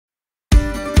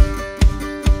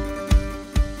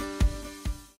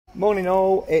Morning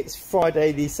all, it's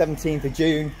Friday the 17th of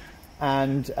June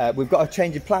and we've got a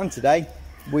change of plan today.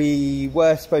 We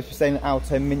were supposed to be staying at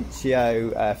Alto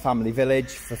Mincio family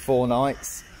village for 4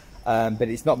 nights, but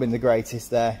it's not been the greatest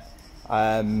there.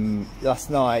 Last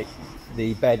night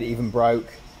the bed even broke,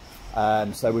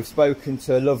 so we've spoken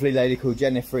to a lovely lady called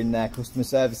Jennifer in their customer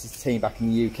services team back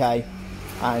in the UK,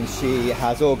 and she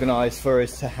has organised for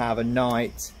us to have a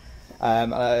night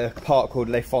at a park called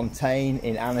Les Fontaines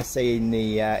in Annecy in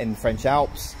the French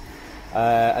Alps,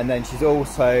 and then she's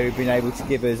also been able to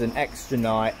give us an extra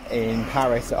night in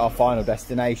Paris at our final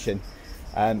destination.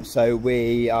 So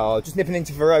we are just nipping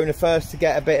into Verona first to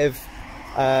get a bit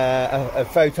of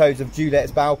photos of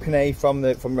Juliet's balcony from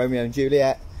Romeo and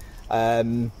Juliet,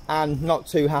 and not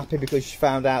too happy because she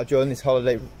found out during this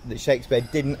holiday that Shakespeare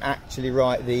didn't actually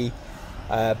write the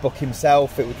book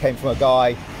himself. It came from a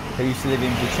guy who used to live in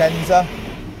Vicenza,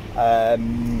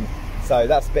 so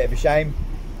that's a bit of a shame,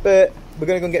 but we're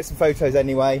going to go and get some photos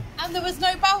anyway. And there was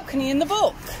no balcony in the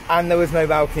book. And there was no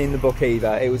balcony in the book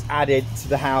either. It was added to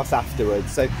the house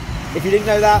afterwards. So if you didn't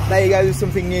know that, there you go, there's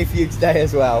something new for you today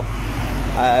as well.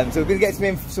 So we're going to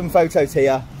get some photos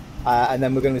here, and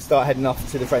then we're going to start heading off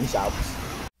to the French Alps.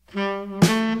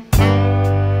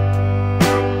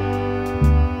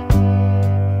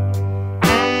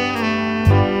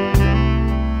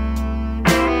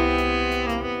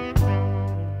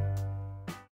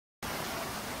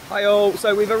 Hi all,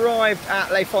 so we've arrived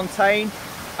at Les Fontaines,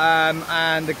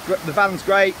 and the van's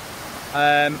great,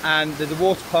 and there's a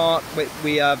water park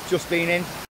we have just been in.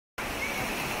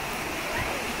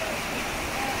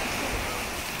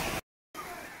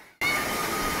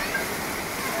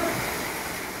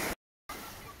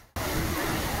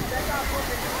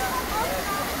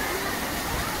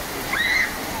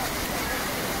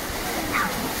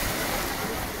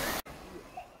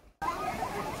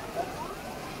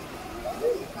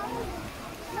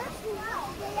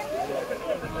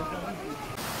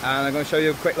 And I'm going to show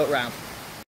you a quick look round.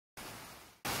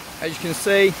 As you can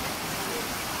see,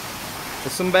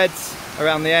 there's some beds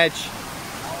around the edge.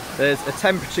 There's a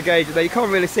temperature gauge there. You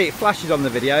can't really see it, flashes on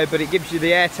the video, but it gives you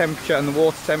the air temperature and the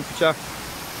water temperature.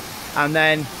 And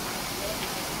then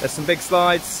there's some big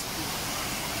slides,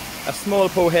 a smaller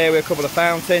pool here with a couple of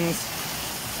fountains,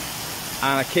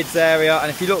 and a kids area.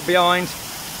 And if you look behind,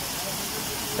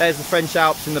 there's the French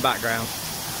Alps in the background.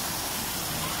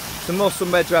 Some more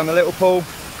sunbeds around the little pool.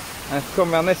 And if you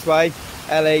come around this way,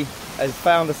 Ellie has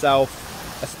found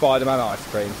herself a Spider-Man ice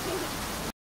cream.